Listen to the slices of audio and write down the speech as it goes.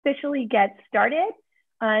officially get started,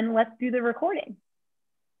 and let's do the recording.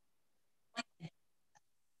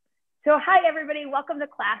 So hi, everybody. Welcome to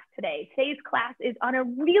class today. Today's class is on a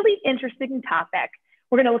really interesting topic.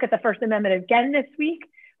 We're going to look at the First Amendment again this week,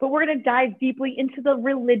 but we're going to dive deeply into the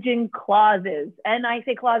religion clauses. And I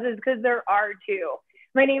say clauses because there are two.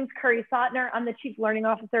 My name is Kerry Sautner. I'm the Chief Learning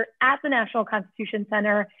Officer at the National Constitution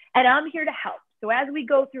Center, and I'm here to help. So as we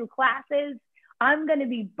go through classes, I'm going to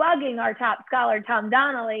be bugging our top scholar, Tom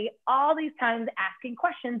Donnelly, all these times asking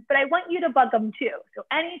questions, but I want you to bug them too. So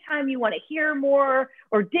anytime you want to hear more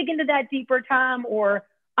or dig into that deeper, Tom, or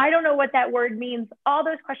I don't know what that word means, all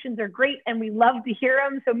those questions are great and we love to hear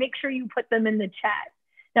them. So make sure you put them in the chat.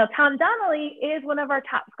 Now, Tom Donnelly is one of our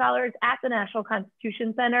top scholars at the National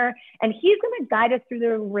Constitution Center, and he's going to guide us through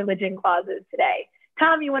the religion clauses today.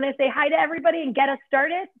 Tom, you want to say hi to everybody and get us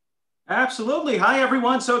started? Absolutely. Hi,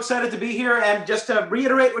 everyone. So excited to be here. And just to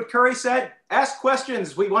reiterate what Kerry said, ask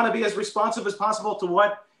questions. We want to be as responsive as possible to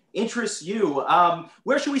what interests you.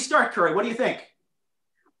 Where should we start, Kerry? What do you think?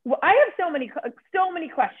 Well, I have so many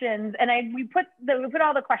questions, and we put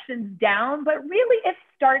all the questions down, but really it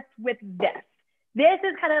starts with this. This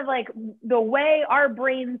is kind of like the way our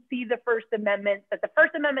brains see the First Amendment, that the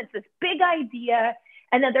First Amendment is this big idea,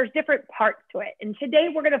 and that there's different parts to it. And today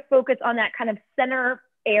we're going to focus on that kind of center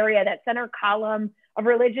area, that center column of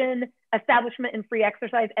religion, establishment, and free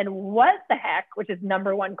exercise. And what the heck, which is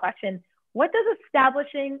number one question, what does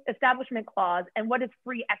establishment clause and what does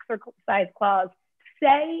free exercise clause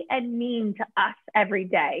say and mean to us every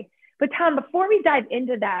day? But Tom, before we dive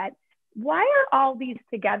into that, why are all these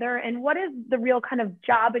together, and what is the real kind of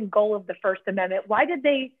job and goal of the First Amendment? Why did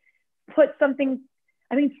they put something,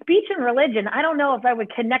 speech and religion, I don't know if I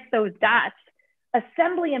would connect those dots.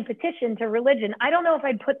 Assembly and petition to religion, I don't know if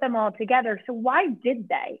I'd put them all together. So why did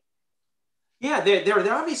they? Yeah,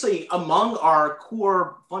 they're obviously among our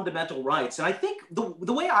core fundamental rights. And I think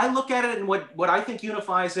the way I look at it and what I think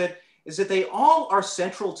unifies it is that they all are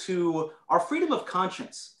central to our freedom of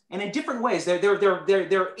conscience. And in different ways,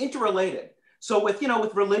 they're interrelated. So with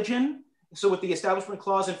religion, so with the Establishment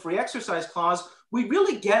Clause and Free Exercise Clause, we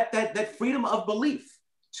really get that freedom of belief,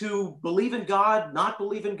 to believe in God, not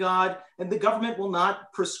believe in God, and the government will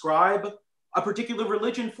not prescribe a particular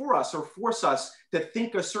religion for us or force us to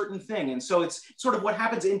think a certain thing. And so it's sort of what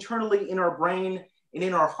happens internally in our brain and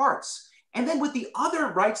in our hearts. And then with the other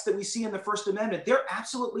rights that we see in the First Amendment, they're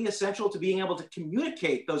absolutely essential to being able to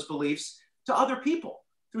communicate those beliefs to other people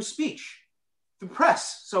through speech, through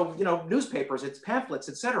press. So, newspapers, it's pamphlets,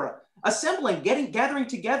 etc. Assembling, gathering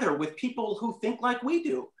together with people who think like we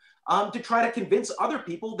do. To try to convince other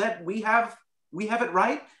people that we have it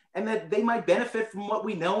right and that they might benefit from what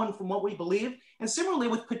we know and from what we believe. And similarly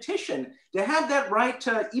with petition, to have that right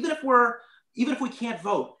to, even if we can't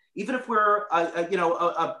vote, even if we're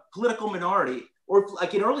a political minority, or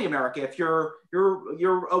like in early America, if you're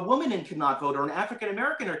a woman and cannot vote, or an African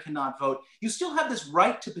American or cannot vote, you still have this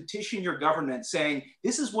right to petition your government saying,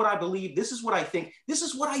 this is what I believe, this is what I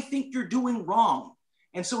think you're doing wrong.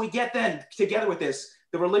 And so we get then together with this,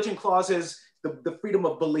 the religion clauses, the freedom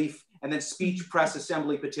of belief, and then speech, press,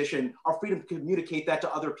 assembly, petition, our freedom to communicate that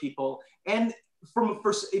to other people. And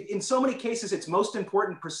in so many cases, it's most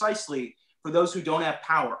important precisely for those who don't have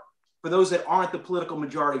power, for those that aren't the political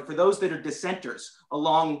majority, for those that are dissenters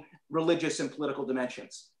along religious and political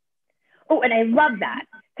dimensions. Oh, and I love that.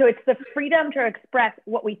 So it's the freedom to express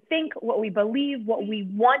what we think, what we believe, what we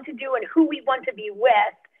want to do, and who we want to be with.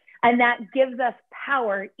 And that gives us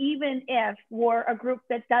power, even if we're a group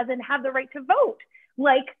that doesn't have the right to vote,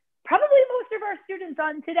 like probably most of our students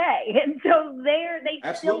on today. And so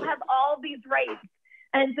they still have all these rights.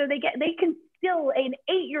 And so an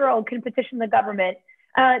 8-year-old can petition the government.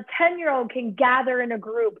 A 10-year-old can gather in a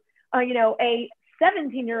group. A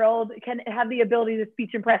 17-year-old can have the ability to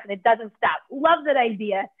speech and press, and it doesn't stop. Love that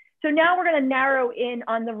idea. So now we're going to narrow in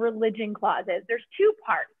on the religion clauses. There's two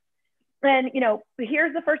parts. And,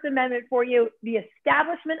 here's the First Amendment for you, the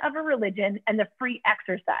establishment of a religion and the free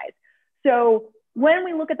exercise. So when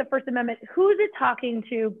we look at the First Amendment, who's it talking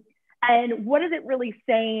to and what is it really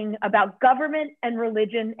saying about government and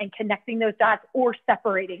religion and connecting those dots or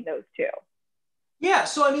separating those two? Yeah,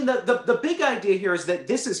 so the big idea here is that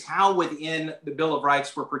this is how within the Bill of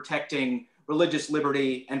Rights we're protecting religious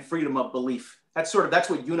liberty and freedom of belief. That's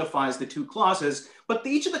what unifies the two clauses, but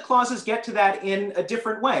each of the clauses get to that in a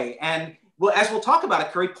different way. And as we'll talk about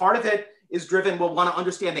it, Kerry, part of it is driven, we'll want to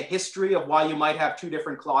understand the history of why you might have two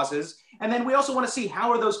different clauses. And then we also want to see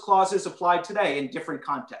how are those clauses applied today in different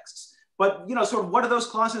contexts. But, sort of what are those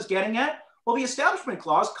clauses getting at? Well, the Establishment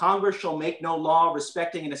Clause, Congress shall make no law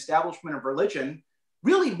respecting an establishment of religion,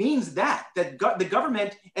 really means that the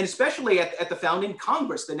government, and especially at the founding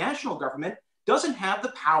Congress, the national government, doesn't have the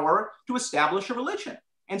power to establish a religion.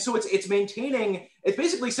 And so it's maintaining, it's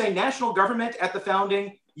basically saying national government at the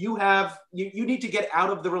founding, you need to get out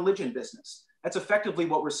of the religion business. That's effectively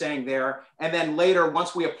what we're saying there. And then later,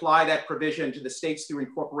 once we apply that provision to the states through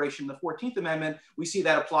incorporation in the 14th Amendment, we see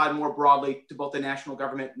that applied more broadly to both the national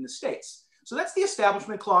government and the states. So that's the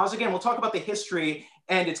Establishment Clause. Again, we'll talk about the history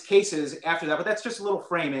and its cases after that, but that's just a little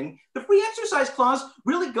framing. The Free Exercise Clause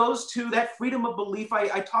really goes to that freedom of belief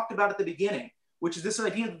I talked about at the beginning, which is this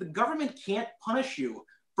idea that the government can't punish you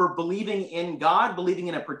for believing in God, believing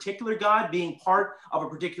in a particular God, being part of a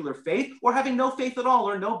particular faith, or having no faith at all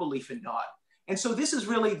or no belief in God. And so this is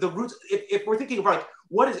really the roots. If we're thinking about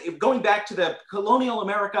going back to the colonial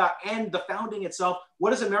America and the founding itself,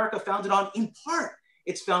 what is America founded on? In part,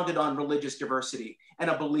 it's founded on religious diversity and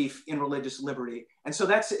a belief in religious liberty. And so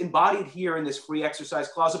that's embodied here in this Free Exercise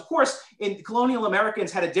Clause. Of course, colonial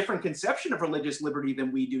Americans had a different conception of religious liberty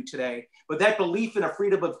than we do today, but that belief in a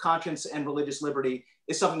freedom of conscience and religious liberty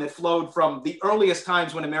is something that flowed from the earliest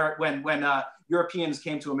times when Europeans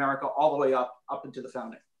came to America all the way up into the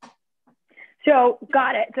founding. So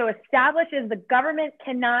got it. So establishes the government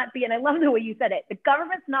cannot be, and I love the way you said it, the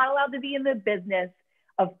government's not allowed to be in the business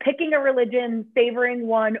of picking a religion, favoring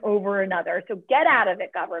one over another. So get out of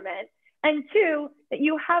it, government. And two, that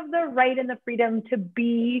you have the right and the freedom to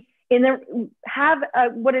be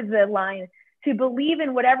what is the line? To believe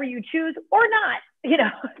in whatever you choose or not.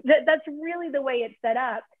 That's really the way it's set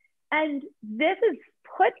up. And this is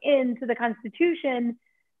put into the Constitution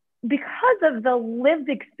because of the lived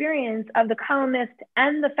experience of the colonists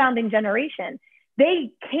and the founding generation.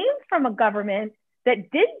 They came from a government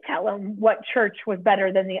that did tell them what church was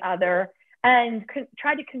better than the other and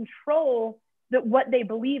tried to control what they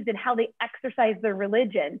believed and how they exercised their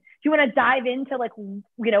religion. Do you want to dive into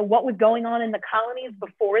what was going on in the colonies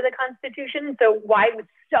before the Constitution? So why it was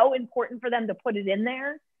so important for them to put it in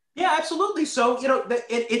there? Yeah, absolutely. So,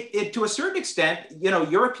 to a certain extent,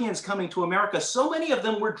 Europeans coming to America, so many of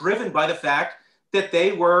them were driven by the fact that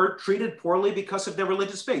they were treated poorly because of their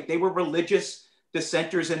religious faith. They were religious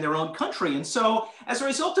dissenters in their own country. And so as a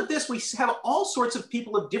result of this, we have all sorts of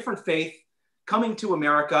people of different faith coming to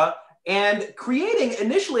America and creating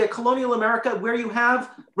initially a colonial America where you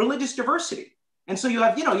have religious diversity. And so you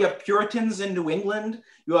have Puritans in New England,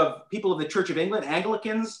 you have people of the Church of England,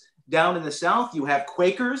 Anglicans down in the South, you have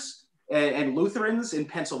Quakers and Lutherans in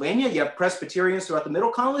Pennsylvania, you have Presbyterians throughout the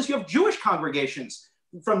middle colonies, you have Jewish congregations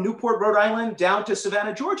from Newport, Rhode Island down to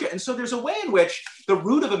Savannah, Georgia. And so there's a way in which the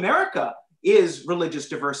root of America is religious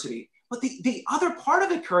diversity. But the other part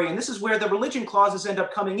of it, Kerry, and this is where the religion clauses end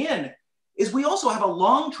up coming in, is we also have a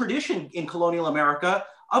long tradition in colonial America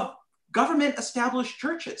of government established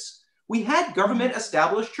churches. We had government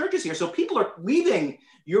established churches here. So people are leaving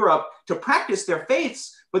Europe to practice their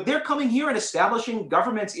faiths, but they're coming here and establishing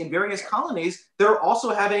governments in various colonies that are also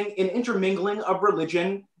having an intermingling of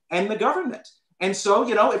religion and the government. And so,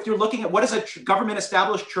 if you're looking at what does a government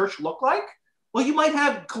established church look like? Well, you might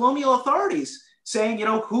have colonial authorities saying,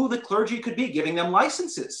 who the clergy could be, giving them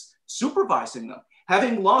licenses, supervising them,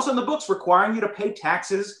 having laws on the books requiring you to pay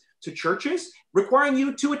taxes to churches, requiring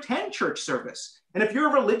you to attend church service. And if you're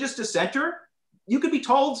a religious dissenter, you could be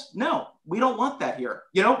told, no, we don't want that here.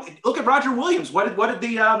 Look at Roger Williams. What did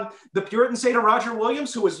the Puritans say to Roger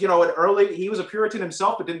Williams, who was, he was a Puritan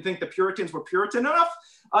himself, but didn't think the Puritans were Puritan enough?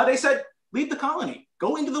 They said, leave the colony,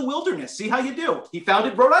 go into the wilderness, see how you do. He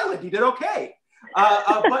founded Rhode Island, he did okay.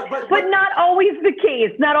 But not always the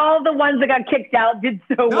case. Not all the ones that got kicked out did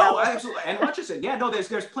so well. No, absolutely. And Hutchison,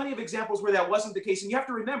 there's plenty of examples where that wasn't the case. And you have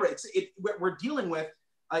to remember, we're dealing with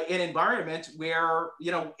an environment where,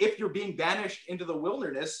 if you're being banished into the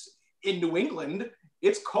wilderness in New England,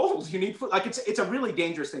 it's cold. You need food. It's a really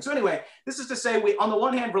dangerous thing. So anyway, this is to say, we, on the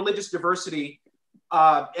one hand, religious diversity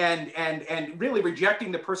and really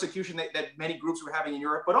rejecting the persecution that many groups were having in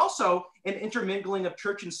Europe, but also an intermingling of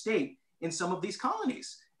church and state in some of these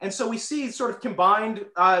colonies. And so we see sort of combined,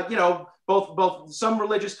 both some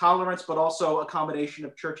religious tolerance, but also a combination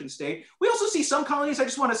of church and state. We also see some colonies, I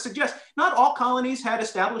just want to suggest, not all colonies had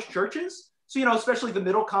established churches. So, especially the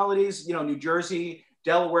middle colonies, New Jersey,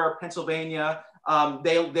 Delaware, Pennsylvania,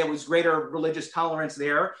 there was greater religious tolerance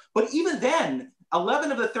there. But even then,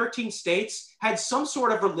 11 of the 13 states had some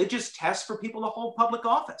sort of religious test for people to hold public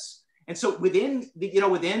office. And so within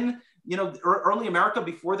early America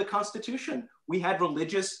before the Constitution, we had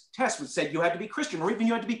religious tests which said you had to be Christian or even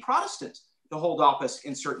you had to be Protestant to hold office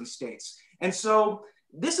in certain states. And so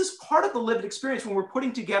this is part of the lived experience. When we're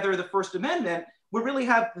putting together the First Amendment, we really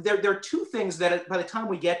have, there are two things that by the time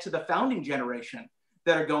we get to the founding generation,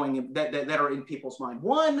 that are that are in people's mind.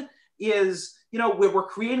 One is, we're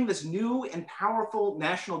creating this new and powerful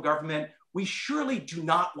national government. We surely do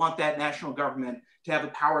not want that national government to have the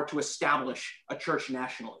power to establish a church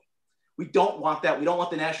nationally. We don't want that. We don't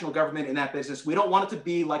want the national government in that business. We don't want it to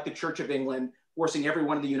be like the Church of England, forcing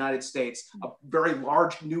everyone in the United States, a very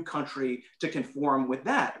large new country, to conform with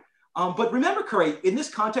that. But remember, Kerry, in this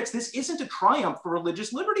context, this isn't a triumph for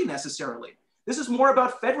religious liberty necessarily. This is more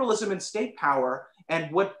about federalism and state power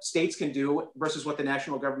and what states can do versus what the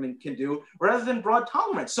national government can do, rather than broad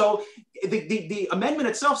tolerance. So the amendment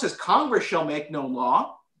itself says Congress shall make no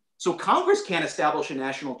law. So Congress can't establish a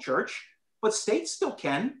national church, but states still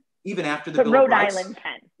can, even after the Bill of Rights. Rhode Island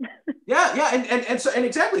can. Yeah, and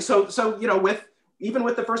exactly. So even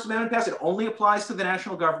with the First Amendment passed, it only applies to the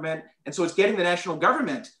national government, and so it's getting the national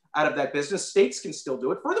government out of that business. States can still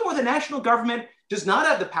do it. Furthermore, the national government does not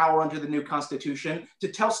have the power under the new Constitution to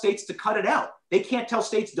tell states to cut it out. They can't tell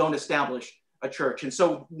states don't establish a church, and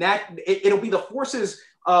so it'll be the forces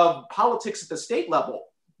of politics at the state level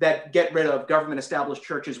that get rid of government-established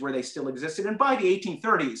churches where they still existed. And by the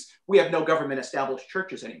 1830s, we have no government-established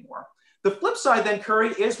churches anymore. The flip side then, Kerry,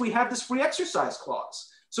 is we have this free exercise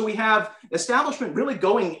clause. So we have establishment really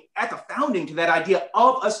going at the founding to that idea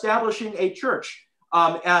of establishing a church,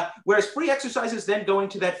 whereas free exercise is then going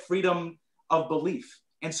to that freedom of belief.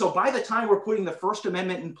 And so by the time we're putting the First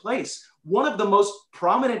Amendment in place, one of the most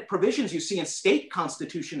prominent provisions you see in state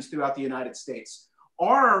constitutions throughout the United States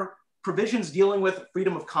are provisions dealing with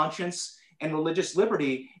freedom of conscience and religious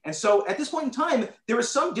liberty. And so at this point in time, there is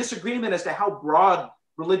some disagreement as to how broad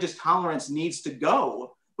religious tolerance needs to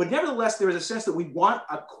go. But nevertheless, there is a sense that we want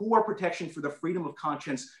a core protection for the freedom of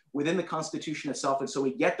conscience within the Constitution itself. And so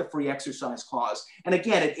we get the free exercise clause. And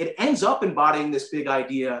again, it ends up embodying this big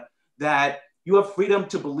idea that you have freedom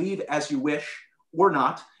to believe as you wish or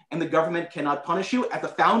not, and the government cannot punish you. At the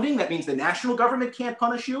founding, that means the national government can't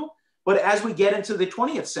punish you. But as we get into the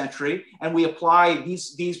 20th century and we apply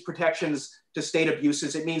these protections to state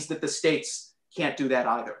abuses, it means that the states can't do that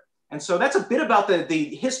either. And so that's a bit about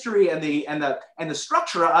the history and the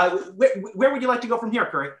structure. Where would you like to go from here,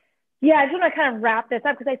 Kerry? Yeah, I just want to kind of wrap this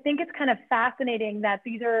up because I think it's kind of fascinating that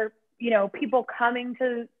these are, people coming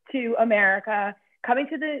to America, coming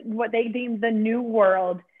to what they deem the new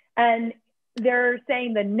world, and they're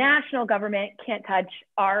saying the national government can't touch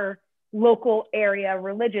our local area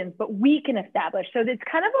religions, but we can establish. So it's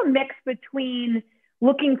kind of a mix between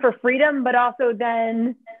looking for freedom, but also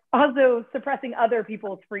suppressing other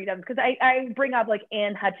people's freedoms. Because I bring up like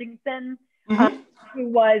Anne Hutchinson, who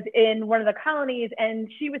was in one of the colonies,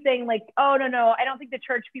 and she was saying like, oh, no, I don't think the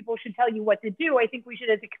church people should tell you what to do. I think we should,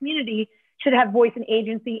 as a community, should have voice and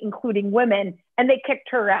agency, including women. And they kicked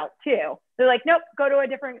her out too. They're like, nope, go to a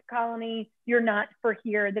different colony. You're not for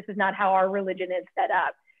here. This is not how our religion is set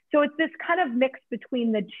up. So it's this kind of mix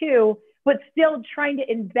between the two, but still trying to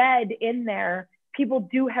embed in there, people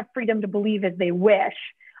do have freedom to believe as they wish.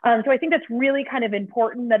 So I think that's really kind of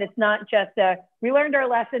important, that it's not just we learned our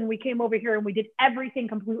lesson, we came over here and we did everything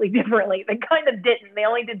completely differently. They kind of didn't. They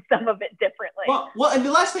only did some of it differently. Well, and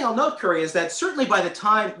the last thing I'll note, Kerry, is that certainly by the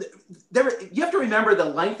time, you have to remember the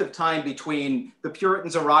length of time between the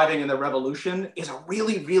Puritans arriving and the Revolution is a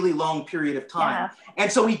really, really long period of time. Yeah.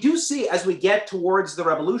 And so we do see, as we get towards the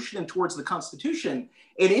Revolution and towards the Constitution,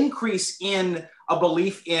 an increase in a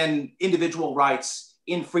belief in individual rights,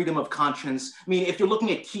 in freedom of conscience. I mean, if you're looking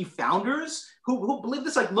at key founders who believe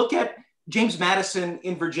this, like look at James Madison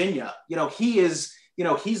in Virginia. He's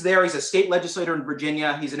there, he's a state legislator in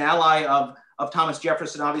Virginia. He's an ally of Thomas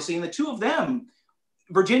Jefferson, obviously. And the two of them,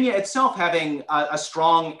 Virginia itself having a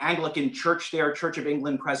strong Anglican church there, Church of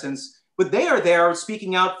England presence, but they are there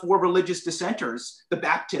speaking out for religious dissenters, the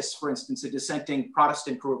Baptists, for instance, a dissenting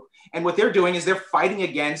Protestant group. And what they're doing is they're fighting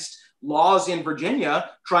against laws in Virginia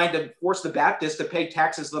trying to force the Baptists to pay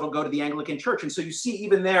taxes that'll go to the Anglican Church. And so you see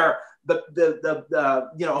even there a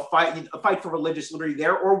fight for religious liberty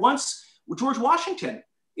there. Or once George Washington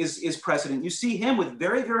is president, you see him with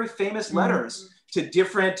very, very famous letters to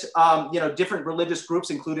different religious groups,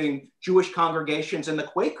 including Jewish congregations and the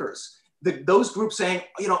Quakers. Those groups saying,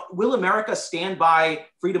 will America stand by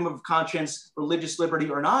freedom of conscience, religious liberty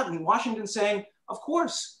or not? And Washington saying, of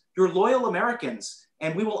course, you're loyal Americans.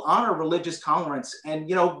 And we will honor religious tolerance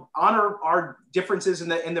and, honor our differences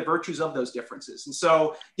and the virtues of those differences. And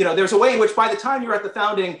so, there's a way in which by the time you're at the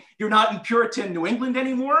founding, you're not in Puritan New England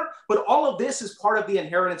anymore. But all of this is part of the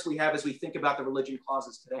inheritance we have as we think about the religion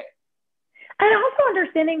clauses today. And also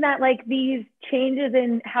understanding that like these changes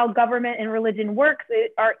in how government and religion works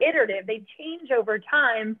are iterative. They change over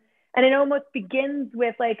time. And it almost begins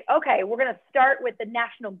with like, okay, we're going to start with the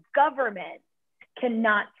national government.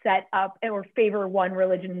 cannot set up or favor one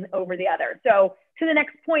religion over the other. So to the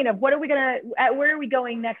next point of where are we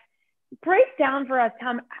going next? Break down for us,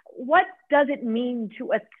 Tom, what does it mean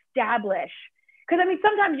to establish? Because I mean,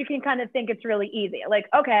 sometimes you can kind of think it's really easy. Like,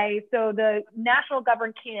 okay, so the national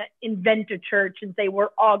government can't invent a church and say we're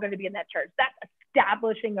all going to be in that church. That's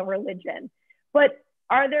establishing a religion. But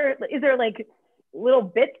is there like little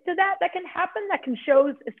bits to that can happen that can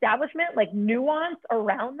show establishment, like nuance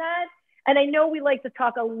around that? And I know we like to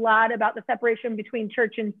talk a lot about the separation between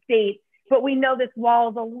church and state, but we know this wall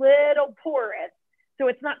is a little porous. So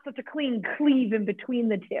it's not such a clean cleave in between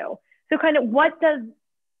the two. So kind of what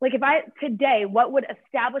would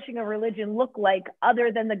establishing a religion look like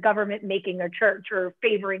other than the government making a church or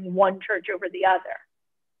favoring one church over the other?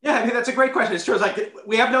 Yeah, I mean, that's a great question. It's true. It's like,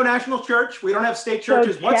 we have no national church. We don't have state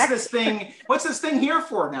churches. So what's this thing here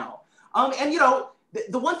for now? And,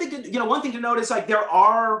 the one thing to note is like, there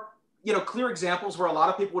are, clear examples where a lot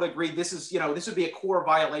of people would agree this would be a core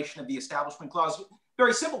violation of the Establishment Clause.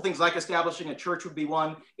 Very simple things like establishing a church would be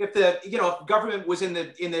one. If if government was in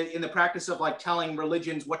the practice of like telling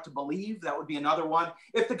religions what to believe, that would be another one.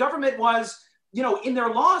 If the government was, in their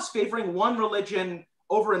laws favoring one religion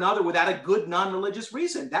over another without a good non-religious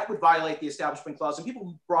reason, that would violate the Establishment Clause. And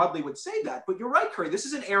people broadly would say that. But you're right, Kerry, this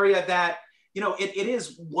is an area that, it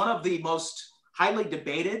is one of the most highly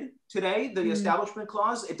debated today, the Establishment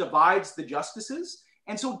Clause. It divides the justices.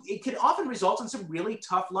 And so it can often result in some really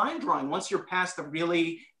tough line drawing once you're past the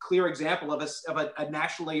really clear example of a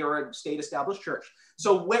nationally or a state established church.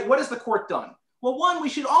 So what has the court done? Well, one, we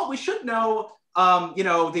should know,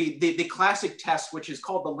 the classic test, which is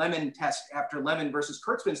called the Lemon test after Lemon versus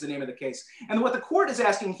Kurtzman is the name of the case. And what the court is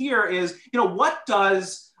asking here is, what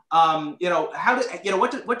does a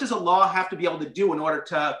law have to be able to do in order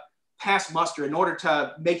to pass muster, in order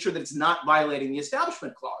to make sure that it's not violating the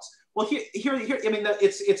Establishment Clause? Well, here, I mean,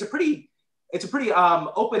 it's a pretty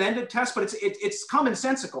open-ended test, but it's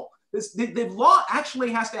commonsensical. The law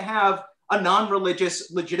actually has to have a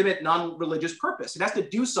legitimate non-religious purpose. It has to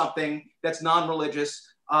do something that's non-religious,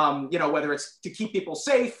 whether it's to keep people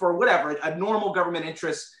safe or whatever, a normal government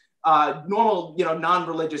interest,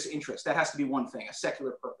 non-religious interest. That has to be one thing, a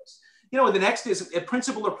secular purpose. The next is a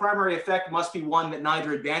principal or primary effect must be one that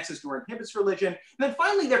neither advances nor inhibits religion. And then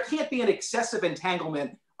finally, there can't be an excessive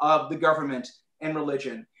entanglement of the government and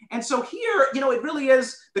religion. And so here, it really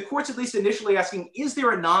is, the court's at least initially asking, is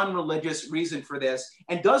there a non-religious reason for this?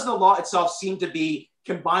 And does the law itself seem to be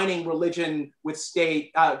combining religion with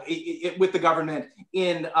state, with the government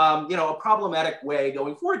in, a problematic way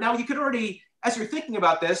going forward? Now, you could already, as you're thinking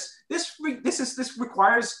about this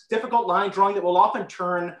requires difficult line drawing that will often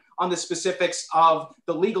turn on the specifics of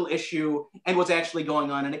the legal issue and what's actually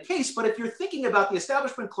going on in a case. But if you're thinking about the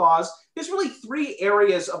Establishment Clause, there's really three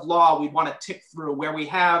areas of law we want to tick through where we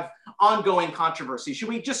have ongoing controversy. Should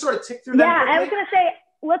we just sort of tick through them? Yeah, I was going to say,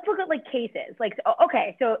 let's look at like cases. Like,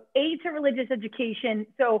 okay, so aid to religious education.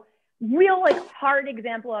 So real like hard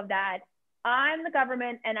example of that. I'm the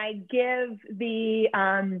government and I give the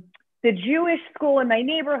Jewish school in my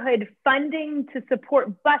neighborhood funding to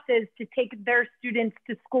support buses to take their students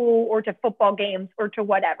to school or to football games or to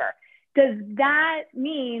whatever. Does that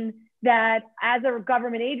mean that as a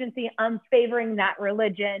government agency, I'm favoring that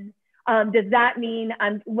religion? Does that mean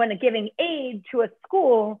when giving aid to a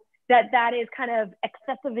school that is kind of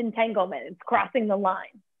excessive entanglement? It's crossing the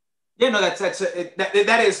line. Yeah, no, that's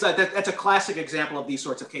a classic example of these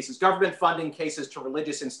sorts of cases, government funding cases to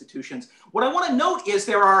religious institutions. What I want to note is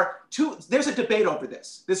there's a debate over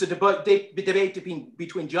this. There's a debate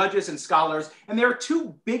between judges and scholars, and there are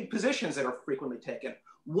two big positions that are frequently taken.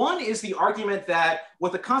 One is the argument that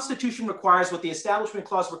what the Constitution requires, what the Establishment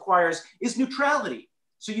Clause requires, is neutrality.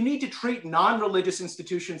 So you need to treat non-religious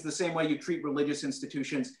institutions the same way you treat religious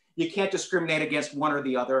institutions. You can't discriminate against one or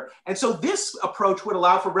the other. And so this approach would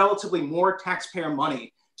allow for relatively more taxpayer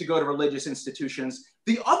money to go to religious institutions.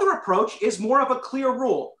 The other approach is more of a clear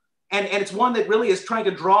rule. And it's one that really is trying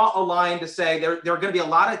to draw a line to say there are going to be a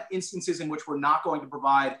lot of instances in which we're not going to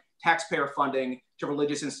provide taxpayer funding to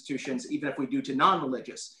religious institutions, even if we do to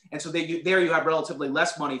non-religious. And so there you have relatively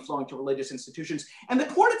less money flowing to religious institutions. And the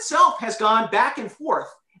court itself has gone back and forth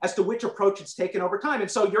as to which approach it's taken over time.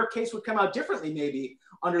 And so your case would come out differently maybe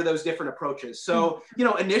under those different approaches. So,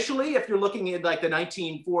 initially, if you're looking at like the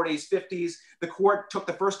 1940s, 50s, the court took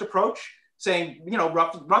the first approach saying,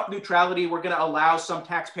 rough neutrality, we're going to allow some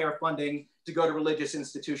taxpayer funding to go to religious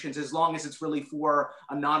institutions as long as it's really for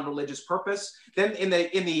a non-religious purpose. Then in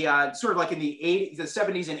the sort of like in the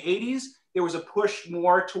 70s and 80s, there was a push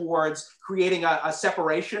more towards creating a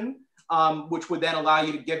separation which would then allow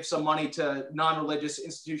you to give some money to non-religious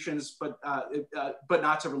institutions, but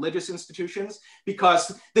not to religious institutions.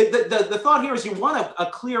 Because the thought here is you want a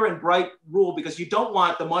clear and bright rule, because you don't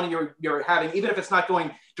want the money you're having, even if it's not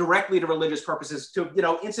going directly to religious purposes,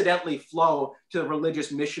 to incidentally flow to the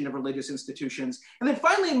religious mission of religious institutions. And then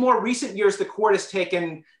finally, in more recent years, the court has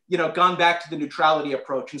gone back to the neutrality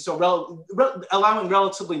approach, and so allowing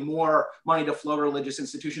relatively more money to flow to religious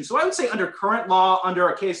institutions. So I would say under current law, under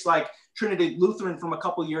a case like Trinity Lutheran from a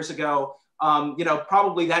couple years ago,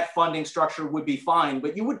 probably that funding structure would be fine,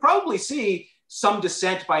 but you would probably see some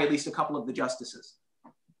dissent by at least a couple of the justices.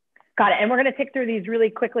 Got it. And we're going to tick through these really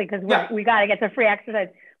quickly because we got to get to free exercise.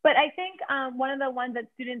 But I think one of the ones that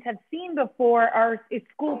students have seen before is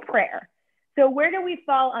school prayer. So where do we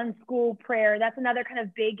fall on school prayer? That's another kind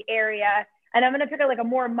of big area. And I'm going to pick a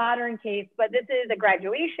more modern case, but this is a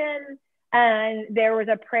graduation, and there was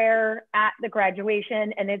a prayer at the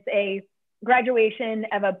graduation, and it's a graduation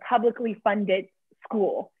of a publicly funded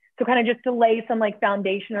school. So kind of just to lay some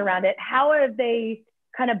foundation around it. How have they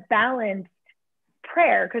kind of balanced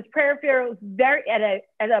prayer? Because prayer feels very, at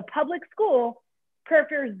a public school, prayer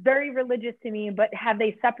feels very religious to me, but have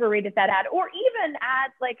they separated that out? Or even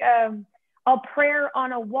at a prayer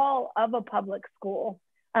on a wall of a public school?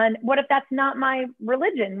 And what if that's not my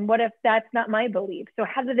religion? What if that's not my belief? So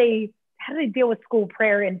how do they deal with school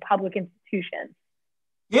prayer in public institutions?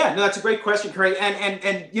 Yeah, no, that's a great question, Kerry. And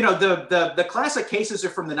the classic cases are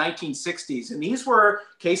from the 1960s, and these were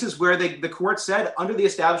cases where the court said under the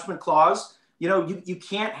Establishment Clause, you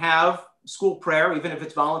can't have school prayer, even if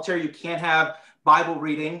it's voluntary. You can't have Bible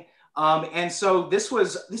reading, and so this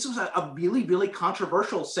was a really, really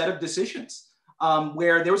controversial set of decisions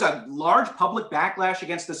where there was a large public backlash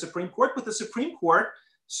against the Supreme Court, but the Supreme Court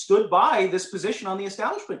stood by this position on the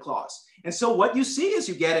Establishment Clause. And so what you see as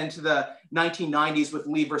you get into the 1990s with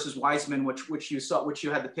Lee versus Wiseman, which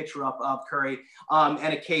you had the picture up of, Kerry,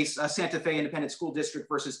 and a case, Santa Fe Independent School District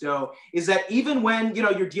versus Doe, is that even when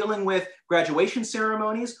you're dealing with graduation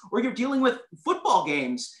ceremonies or you're dealing with football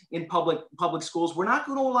games in public schools, we're not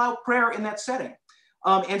going to allow prayer in that setting.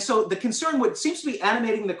 And so the concern, what seems to be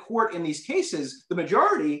animating the court in these cases, the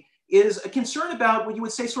majority, is a concern about what you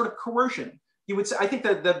would say sort of coercion. You would say, I think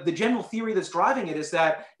that the general theory that's driving it is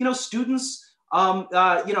that students,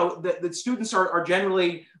 the students are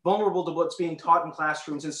generally vulnerable to what's being taught in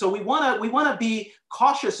classrooms, and so we want to be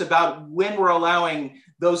cautious about when we're allowing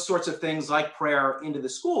those sorts of things like prayer into the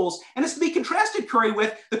schools. And it's to be contrasted, Kerry,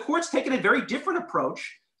 with the court's taken a very different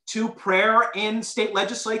approach to prayer in state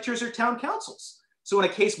legislatures or town councils. So in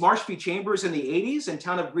a case, Marsh v. Chambers in the 80s and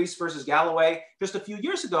Town of Greece versus Galloway just a few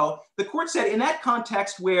years ago, the court said in that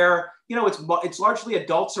context where, it's largely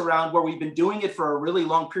adults around, where we've been doing it for a really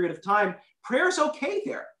long period of time, prayer is okay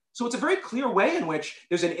there. So it's a very clear way in which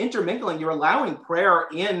there's an intermingling. You're allowing prayer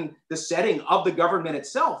in the setting of the government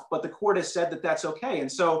itself, but the court has said that that's okay.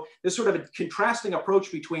 And so there's sort of a contrasting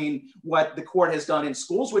approach between what the court has done in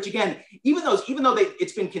schools, which again, even though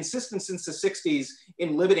it's been consistent since the 60s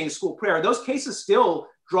in limiting school prayer, those cases still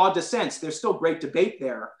draw dissents. There's still great debate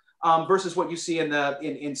there versus what you see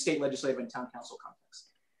in state legislative and town council context.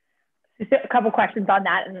 Just a couple questions on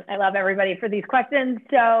that, and I love everybody for these questions.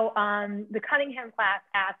 So the Cunningham class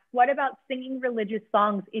asks, what about singing religious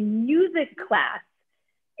songs in music class?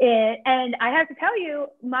 And I have to tell you,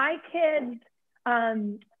 my kids,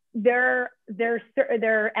 their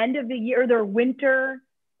end of the year, their winter,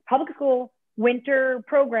 public school winter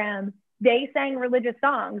program, they sang religious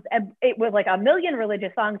songs. And it was like a million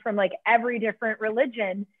religious songs from every different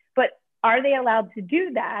religion, but are they allowed to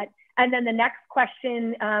do that? And then the next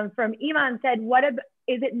question from Iman said,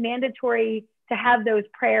 is it mandatory to have those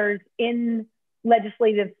prayers in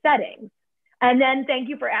legislative settings? And then thank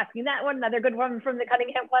you for asking that one. Another good one from the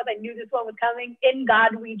Cunningham class. I knew this one was coming. In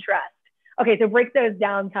God we trust. Okay, so break those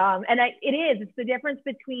down, Tom. And it's the difference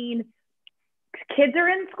between kids are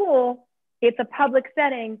in school, it's a public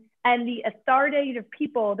setting, and the authoritative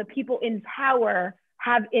people, the people in power,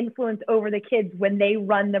 have influence over the kids when they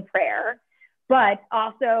run the prayer. But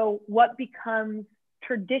also what becomes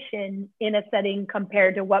tradition in a setting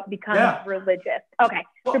compared to what becomes religious. Okay,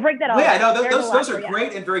 so break that all down. Yeah, no, those are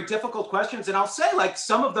great and very difficult questions. And I'll say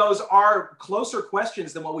some of those are closer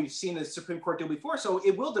questions than what we've seen the Supreme Court do before. So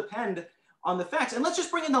it will depend on the facts. And let's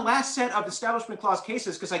just bring in the last set of Establishment Clause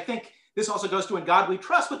cases, because I think this also goes to In God We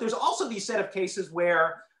Trust, but there's also these set of cases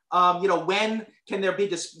where when can there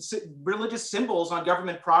be religious symbols on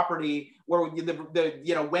government property, or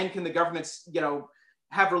when can the governments,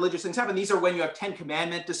 have religious things happen? These are when you have 10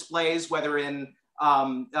 Commandment displays, whether in,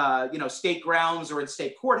 state grounds or in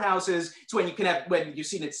state courthouses. It's when you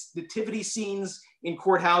see nativity scenes in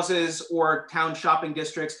courthouses or town shopping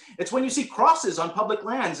districts. It's when you see crosses on public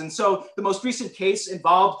lands. And so the most recent case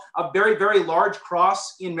involved a very, very large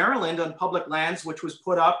cross in Maryland on public lands, which was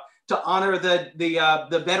put up to honor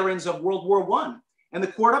the veterans of World War I. And the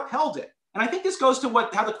court upheld it. And I think this goes to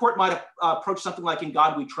how the court might approach something like In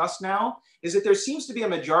God We Trust now, is that there seems to be a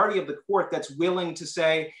majority of the court that's willing to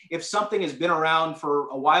say, if something has been around for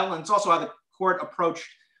a while, and it's also how the court approached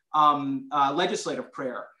legislative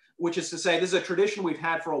prayer, which is to say, this is a tradition we've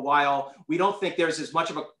had for a while. We don't think there's as much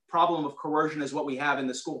of a problem of coercion as what we have in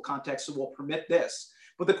the school context, so we'll permit this.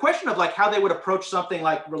 But the question of like how they would approach something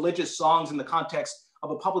like religious songs in the context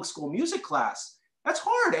of a public school music class, that's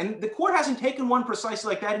hard. And the court hasn't taken one precisely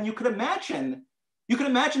like that. And you could imagine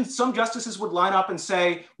some justices would line up and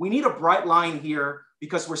say, we need a bright line here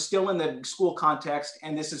because we're still in the school context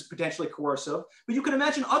and this is potentially coercive. But you can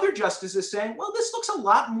imagine other justices saying, well, this looks a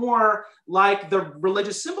lot more like the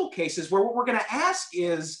religious symbol cases, where what we're going to ask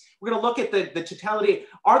is, we're going to look at the totality.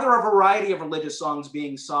 Are there a variety of religious songs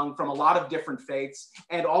being sung from a lot of different faiths,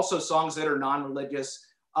 and also songs that are non-religious,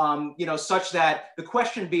 such that the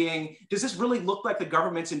question being, does this really look like the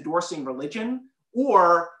government's endorsing religion?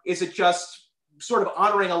 Or is it just sort of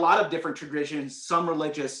honoring a lot of different traditions, some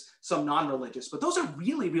religious, some non-religious? But those are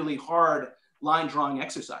really, really hard line drawing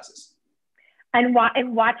exercises. And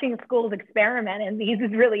watching schools experiment in these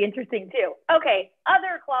is really interesting too. Okay,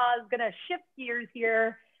 other clause, gonna shift gears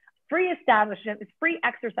here. Free establishment, free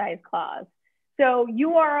exercise clause. So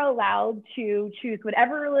you are allowed to choose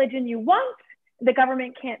whatever religion you want. The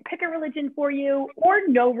government can't pick a religion for you, or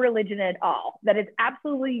no religion at all. That is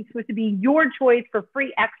absolutely supposed to be your choice for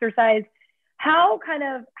free exercise. How kind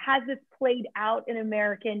of has this played out in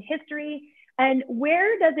American history? And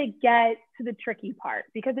where does it get to the tricky part?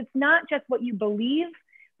 Because it's not just what you believe,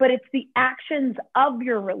 but it's the actions of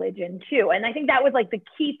your religion too. And I think that was like the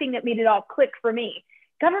key thing that made it all click for me.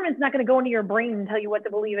 Government's not going to go into your brain and tell you what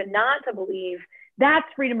to believe and not to believe. That's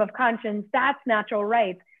freedom of conscience. That's natural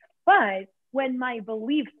rights. But when my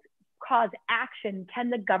beliefs cause action,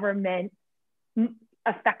 can the government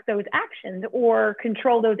affect those actions or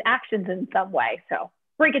control those actions in some way? So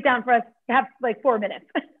break it down for us. You have like 4 minutes.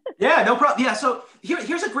 Yeah, no problem. Yeah, so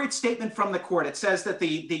here's a great statement from the court. It says that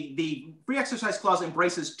the free exercise clause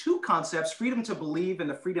embraces two concepts: freedom to believe and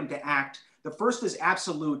the freedom to act. The first is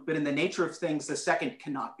absolute, but in the nature of things, the second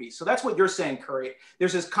cannot be. So that's what you're saying, Kerry.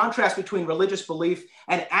 There's this contrast between religious belief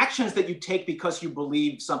and actions that you take because you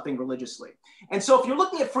believe something religiously. And so if you're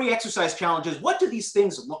looking at free exercise challenges, what do these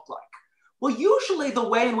things look like? Well, usually the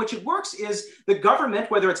way in which it works is the government,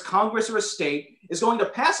 whether it's Congress or a state, is going to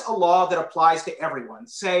pass a law that applies to everyone.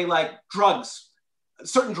 Say like drugs,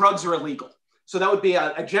 certain drugs are illegal. So that would be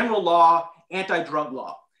a general law, anti-drug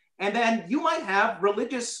law. And then you might have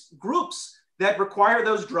religious groups that require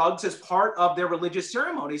those drugs as part of their religious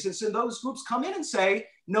ceremonies. And so those groups come in and say,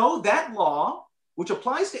 no, that law, which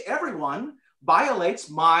applies to everyone,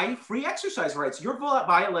 violates my free exercise rights. You're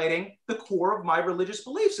violating the core of my religious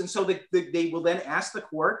beliefs. And so they will then ask the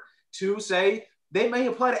court to say, they may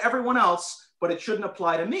apply to everyone else, but it shouldn't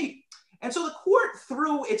apply to me. And so the court,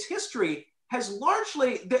 through its history, has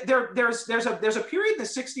largely, there's a period in the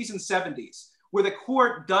 60s and 70s where the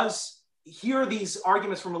court does hear these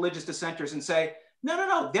arguments from religious dissenters and say,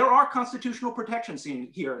 no, there are constitutional protections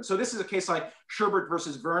here. And so this is a case like Sherbert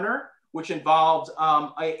versus Werner, which involved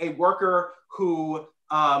a worker who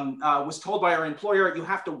was told by her employer, you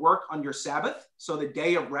have to work on your Sabbath. So the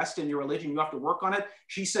day of rest in your religion, you have to work on it.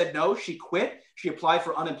 She said no, she quit. She applied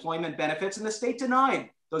for unemployment benefits and the state denied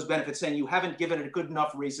those benefits, saying you haven't given it a good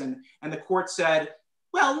enough reason. And the court said,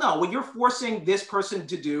 well, no, what you're forcing this person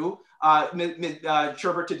to do,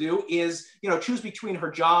 Sherbert to do, is choose between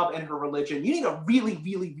her job and her religion. You need a really,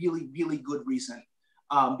 really, really, really good reason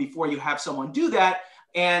before you have someone do that.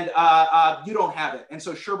 And you don't have it. And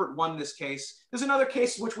so Sherbert won this case. There's another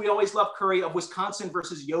case, which we always love, Kerry, of Wisconsin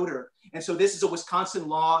versus Yoder. And so this is a Wisconsin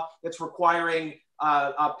law that's requiring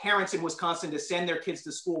parents in Wisconsin to send their kids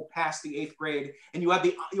to school past the 8th grade. And you have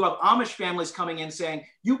Amish families coming in saying,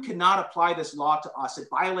 you cannot apply this law to us. It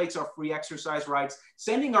violates our free exercise rights.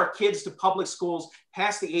 Sending our kids to public schools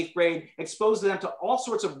past the 8th grade exposes them to all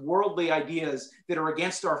sorts of worldly ideas that are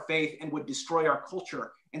against our faith and would destroy our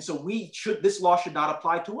culture. And so this law should not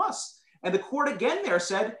apply to us. And the court again there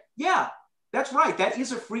said, yeah, that's right. That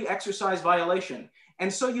is a free exercise violation.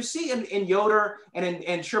 And so you see in Yoder and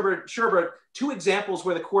in Sherbert, two examples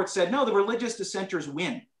where the court said, no, the religious dissenters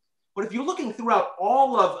win. But if you're looking throughout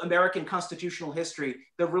all of American constitutional history,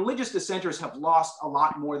 the religious dissenters have lost a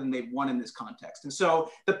lot more than they've won in this context. And so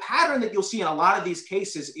the pattern that you'll see in a lot of these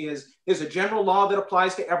cases is there's a general law that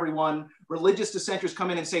applies to everyone. Religious dissenters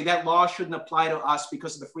come in and say that law shouldn't apply to us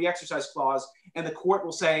because of the free exercise clause. And the court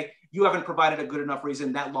will say, you haven't provided a good enough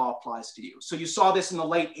reason, that law applies to you. So you saw this in the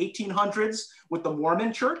late 1800s with the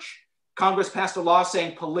Mormon Church. Congress passed a law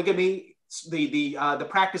saying polygamy, the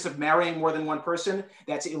practice of marrying more than one person,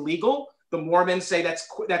 that's illegal. The Mormons say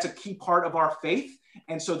that's a key part of our faith,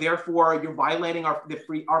 and so therefore you're violating our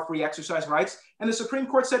free exercise rights. And the Supreme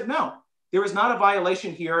Court said no, there is not a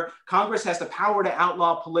violation here. Congress has the power to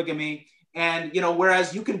outlaw polygamy, and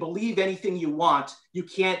whereas you can believe anything you want, you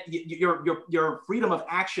can't. Your freedom of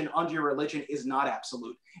action under your religion is not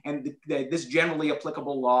absolute, and this generally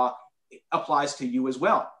applicable law applies to you as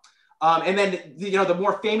well. And then, the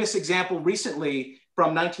more famous example recently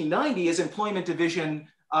from 1990 is Employment Division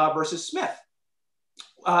versus Smith,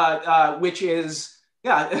 which is,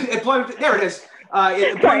 employment, there it is.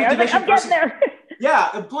 Employment Division versus,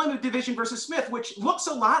 Employment Division versus Smith, which looks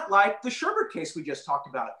a lot like the Sherbert case we just talked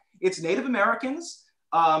about. It's Native Americans,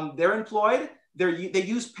 they're employed, they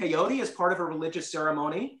use peyote as part of a religious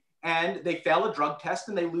ceremony, and they fail a drug test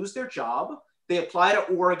and they lose their job. They apply to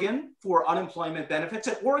Oregon for unemployment benefits,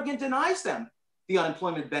 and Oregon denies them the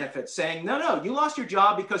unemployment benefits, saying, no, you lost your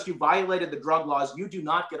job because you violated the drug laws. You do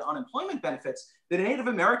not get unemployment benefits. The Native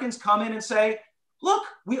Americans come in and say, look,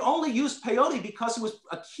 we only used peyote because it was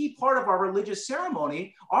a key part of our religious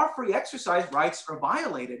ceremony. Our free exercise rights are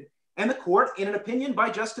violated. And the court, in an opinion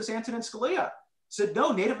by Justice Antonin Scalia, said,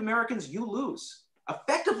 no, Native Americans, you lose.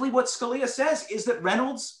 Effectively, what Scalia says is that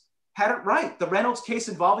Reynolds had it right. The Reynolds case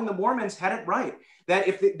involving the Mormons had it right. That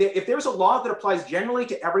if there's a law that applies generally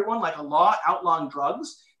to everyone, like a law outlawing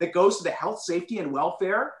drugs, that goes to the health, safety, and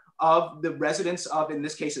welfare of the residents of, in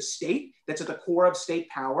this case, a state that's at the core of state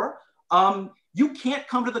power, you can't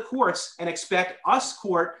come to the courts and expect us,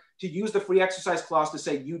 court, to use the free exercise clause to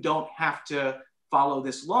say you don't have to follow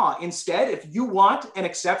this law. Instead, if you want an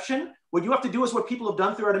exception, what you have to do is what people have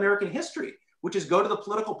done throughout American history, which is go to the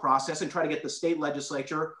political process and try to get the state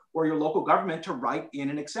legislature or your local government to write in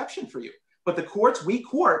an exception for you. But the courts, we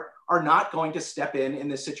court, are not going to step in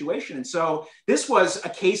this situation. And so this was a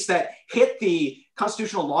case that hit the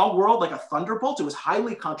constitutional law world like a thunderbolt. It was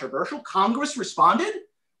highly controversial. Congress responded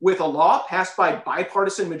with a law passed by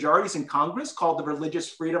bipartisan majorities in Congress called the Religious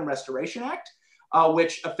Freedom Restoration Act,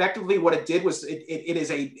 which effectively what it did was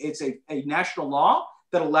it's a national law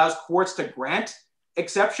that allows courts to grant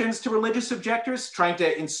exceptions to religious objectors, trying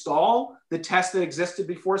to install the test that existed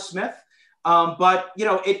before Smith. But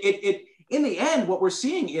in the end, what we're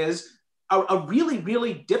seeing is a really,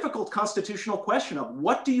 really difficult constitutional question of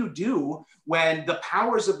what do you do when the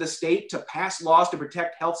powers of the state to pass laws to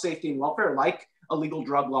protect health, safety, and welfare, like illegal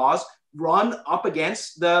drug laws, run up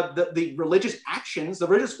against the religious actions, the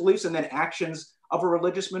religious beliefs, and then actions of a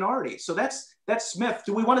religious minority. So that's Smith.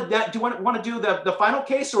 Do we want to do the final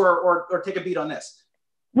case or take a beat on this?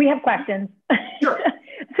 We have questions. Sure.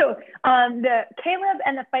 So the Caleb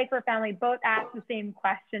and the Pfeiffer family both asked the same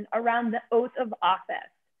question around the oath of office.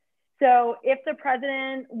 So if the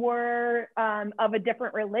president were of a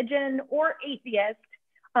different religion or atheist,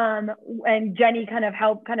 and Jenny kind of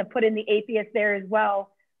helped put in the atheist there as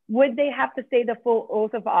well, would they have to say the full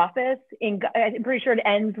oath of office? I'm pretty sure it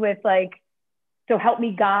ends with like, so help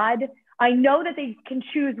me God. I know that they can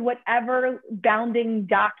choose whatever bounding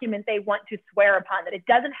document they want to swear upon, that it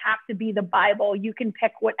doesn't have to be the Bible. You can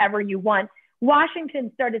pick whatever you want.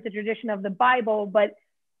 Washington started the tradition of the Bible, but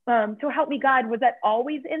so help me God, was that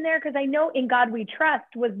always in there? Because I know In God We Trust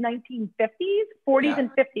was 1950s, 40s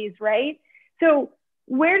and 50s, right? So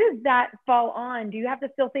where does that fall on? Do you have to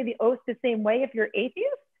still say the oath the same way if you're atheist?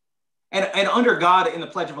 And under God in the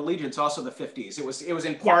Pledge of Allegiance, also the 50s. It was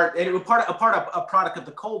in part, and it was a product of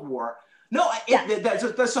the Cold War. No,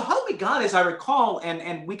 so help me God, as I recall,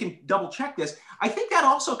 and we can double check this, I think that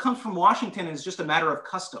also comes from Washington and is just a matter of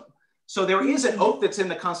custom. So there is an oath that's in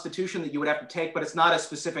the Constitution that you would have to take, but it's not a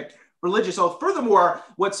specific religious oath. Furthermore,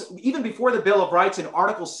 even before the Bill of Rights in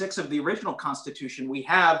Article 6 of the original Constitution, we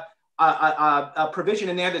have a provision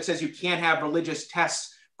in there that says you can't have religious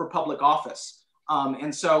tests for public office.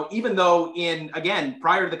 And so even though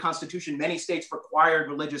prior to the Constitution, many states required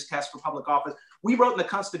religious tests for public office, we wrote in the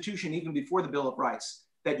Constitution, even before the Bill of Rights,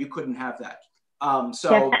 that you couldn't have that.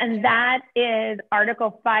 Yes, and that is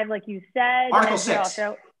Article 5, like you said. Article 6.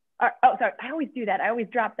 Sorry, I always do that. I always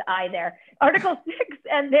drop the I there. Article 6,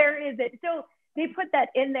 and there is it. So they put that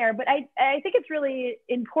in there, but I think it's really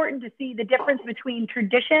important to see the difference between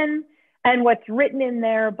tradition and what's written in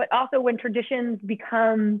there, but also when traditions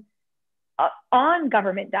become on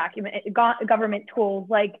government government tools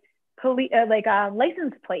like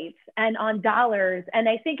license plates and on dollars. And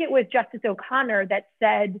I think it was Justice O'Connor that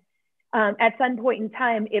said at some point in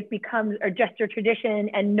time, it becomes a gesture tradition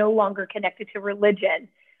and no longer connected to religion.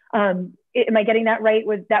 Am I getting that right?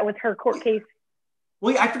 That was her court case?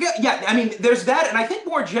 Well, I forget. Yeah, I mean, there's that, and I think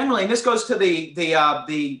more generally, and this goes to the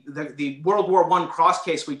World War I cross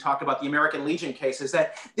case we talked about, the American Legion case, is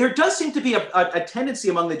that there does seem to be a tendency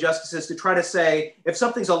among the justices to try to say if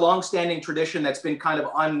something's a longstanding tradition that's been kind of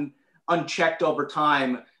unchecked over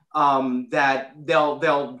time, that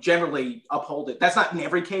they'll generally uphold it. That's not in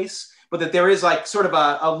every case, but that there is like sort of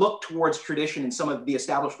a look towards tradition in some of the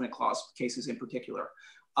Establishment Clause cases in particular.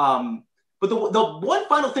 But the one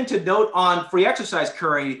final thing to note on free exercise,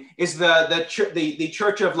 Kerry, is the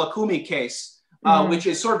Church of Lukumi case, which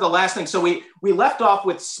is sort of the last thing. So we left off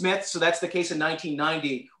with Smith, so that's the case in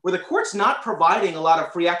 1990, where the court's not providing a lot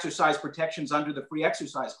of free exercise protections under the free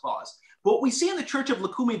exercise clause. But what we see in the Church of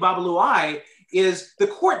Lukumi Babaluai is the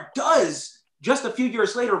court does, just a few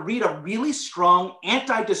years later, read a really strong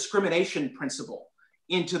anti-discrimination principle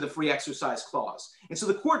into the free exercise clause. And so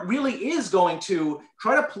the court really is going to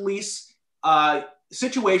try to police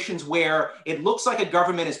situations where it looks like a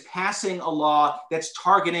government is passing a law that's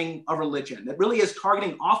targeting a religion, that really is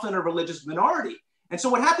targeting often a religious minority. And so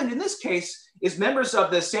what happened in this case is members of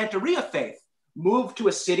the Santeria faith moved to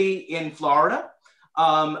a city in Florida.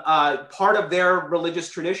 Part of their religious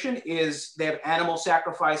tradition is they have animal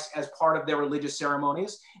sacrifice as part of their religious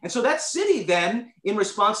ceremonies. And so that city then, in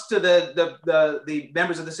response to the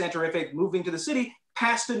members of the Santeria faith moving to the city,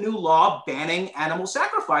 passed a new law banning animal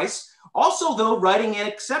sacrifice. Also, though, writing in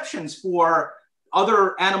exceptions for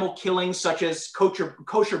other animal killings, such as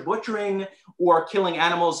kosher butchering or killing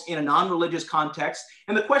animals in a non-religious context.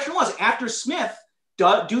 And the question was, after Smith,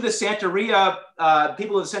 do the Santeria,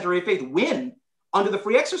 people of the Santeria faith win under the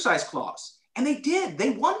free exercise clause? And they did. They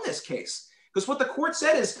won this case. Because what the court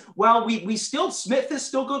said is, well, Smith is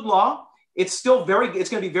still good law. It's going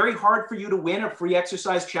to be very hard for you to win a free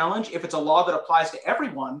exercise challenge if it's a law that applies to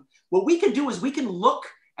everyone. What we can do is we can look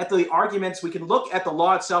at the arguments, we can look at the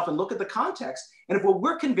law itself and look at the context. And if what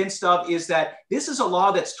we're convinced of is that this is a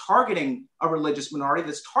law that's targeting a religious minority,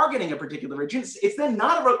 that's targeting a particular religion, it's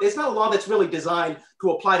not a law that's really designed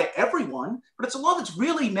to apply to everyone, but it's a law that's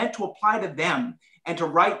really meant to apply to them and to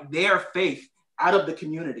write their faith out of the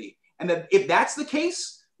community. And that if that's the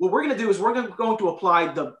case, what we're going to do is we're going to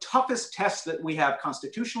apply the toughest test that we have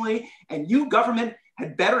constitutionally, and you, government,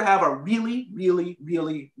 had better have a really, really,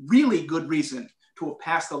 really, really good reason to have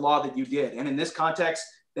passed the law that you did. And in this context,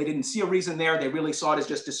 they didn't see a reason there. They really saw it as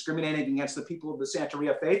just discriminating against the people of the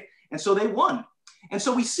Santeria faith. And so they won. And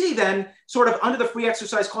so we see then, sort of under the free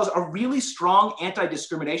exercise clause, a really strong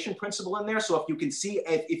anti-discrimination principle in there. So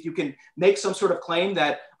if you can make some sort of claim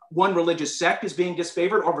that one religious sect is being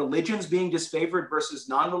disfavored or religions being disfavored versus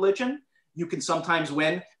non-religion, you can sometimes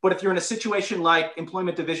win. But if you're in a situation like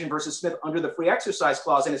Employment Division versus Smith under the free exercise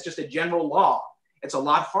clause, and it's just a general law, it's a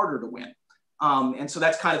lot harder to win. And so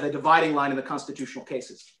that's kind of the dividing line in the constitutional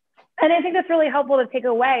cases. And I think that's really helpful to take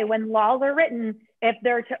away. When laws are written, if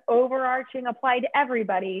they're to overarching apply to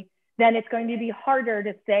everybody, then it's going to be harder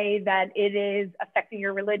to say that it is affecting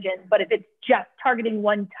your religion. But if it's just targeting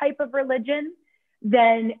one type of religion,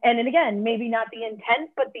 then, and again, maybe not the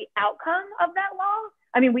intent, but the outcome of that law.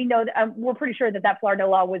 I mean, we know that we're pretty sure that Florida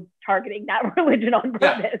law was targeting that religion on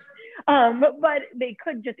purpose. Yeah. But they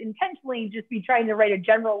could just intentionally just be trying to write a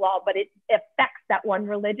general law, but it affects that one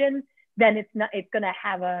religion, then it's going to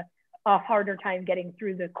have a harder time getting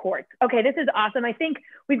through the courts. Okay, this is awesome. I think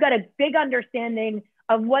we've got a big understanding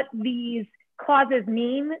of what these clauses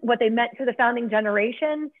mean, what they meant to the founding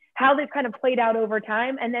generation, how they've kind of played out over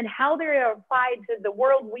time, and then how they're applied to the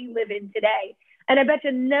world we live in today. And I bet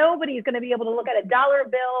you nobody's going to be able to look at a dollar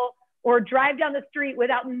bill or drive down the street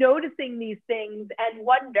without noticing these things and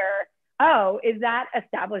wonder, oh, is that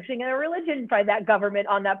establishing a religion by that government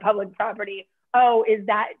on that public property? Oh, is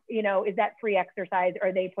that free exercise?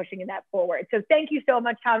 Are they pushing that forward? So thank you so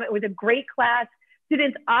much, Tom. It was a great class.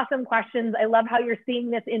 Students, awesome questions. I love how you're seeing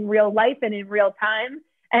this in real life and in real time.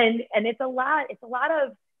 And it's a lot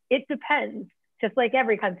of, it depends, just like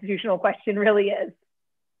every constitutional question really is.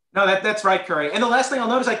 No, that's right, Kerry. And the last thing I'll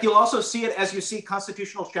note is like you'll also see it as you see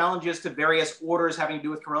constitutional challenges to various orders having to do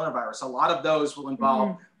with coronavirus. A lot of those will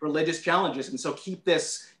involve religious challenges. And so keep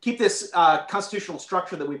this constitutional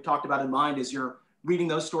structure that we've talked about in mind as you're reading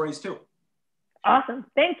those stories too. Awesome.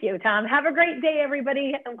 Thank you, Tom. Have a great day,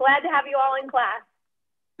 everybody. I'm glad to have you all in class.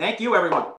 Thank you, everyone.